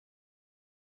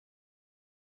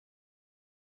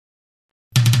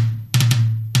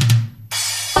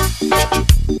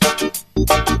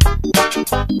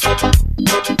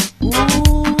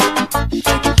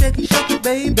Shake it,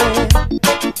 baby.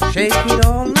 Shake it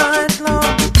all night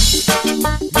long.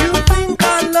 You think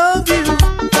I love you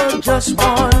for just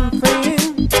one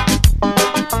thing.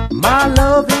 My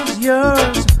love is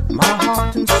yours, my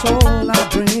heart and soul I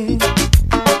bring.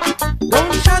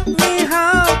 Don't shut me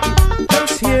out,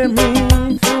 just hear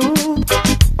me through.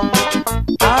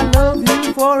 I love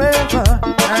you forever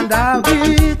and I'll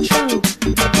be true.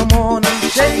 Come on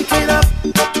and shake it up.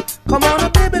 Come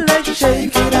on, baby, let's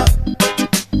shake it up.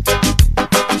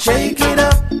 Shake it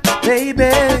up,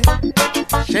 baby.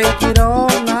 Shake it all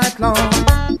night long.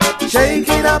 Shake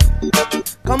it up.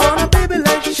 Come on, baby,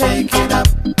 let's shake it up.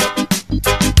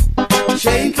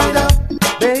 Shake it up,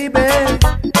 baby.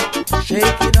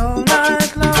 Shake it all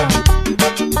night long.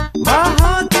 My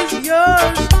heart is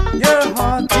yours, your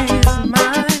heart is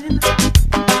mine.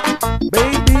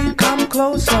 Baby, come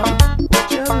closer,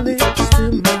 put your lips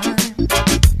to mine.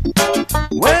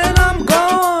 When I'm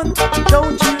gone,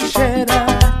 don't you shed a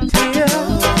tear.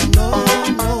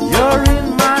 You're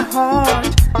in my heart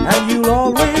and you'll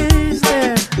always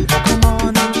there. Come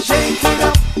on and shake it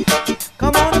up.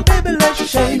 Come on, baby, let's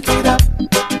shake it up.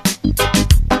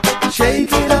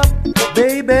 Shake it up,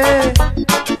 baby.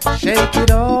 Shake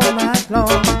it all night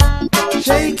long.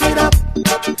 Shake it up.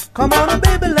 Come on,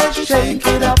 baby, let's shake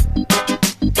it up.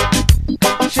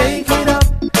 Shake it up,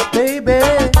 baby.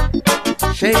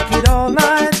 Shake it all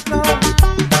night long.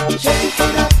 Shake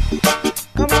it up.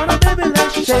 Come on, baby,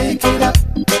 let's shake it up.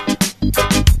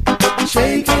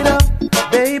 Shake it up,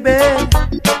 baby.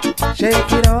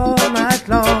 Shake it all night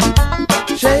long.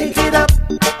 Shake it up.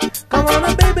 Come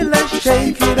on, baby, let's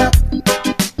shake it up.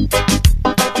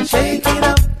 Shake it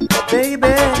up,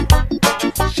 baby.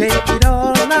 Shake it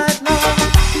all night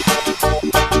long.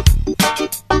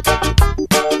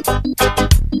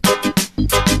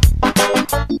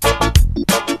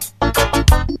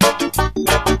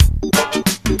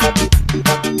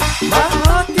 My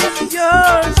heart is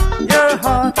yours, your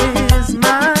heart is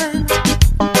mine.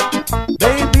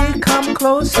 Baby, come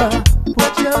closer,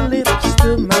 put your lips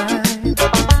to mine.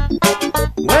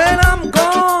 When I'm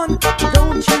gone,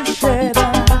 don't you shed a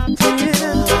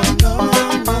tear.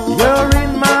 You're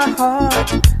in my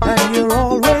heart and you're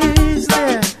always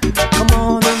there. Come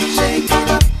on and shake it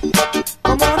up.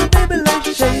 Come on, baby,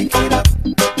 let's shake it up.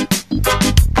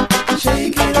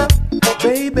 Shake it up,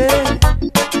 baby.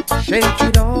 Shake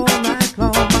it all night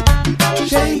long.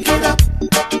 Shake it up.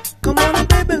 Come on,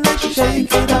 baby, let's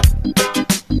shake it up.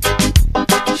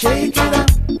 Shake it up,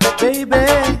 baby.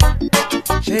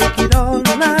 Shake it all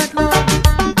night long.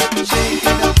 Shake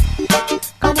it up.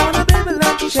 Come on, baby,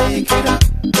 let's shake it up.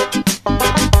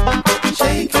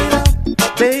 Shake it up,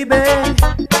 baby.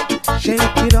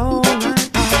 Shake it all night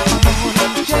long. Come on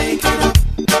and shake it up.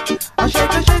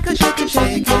 Shake it, shake it, shake it,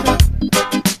 shake it up.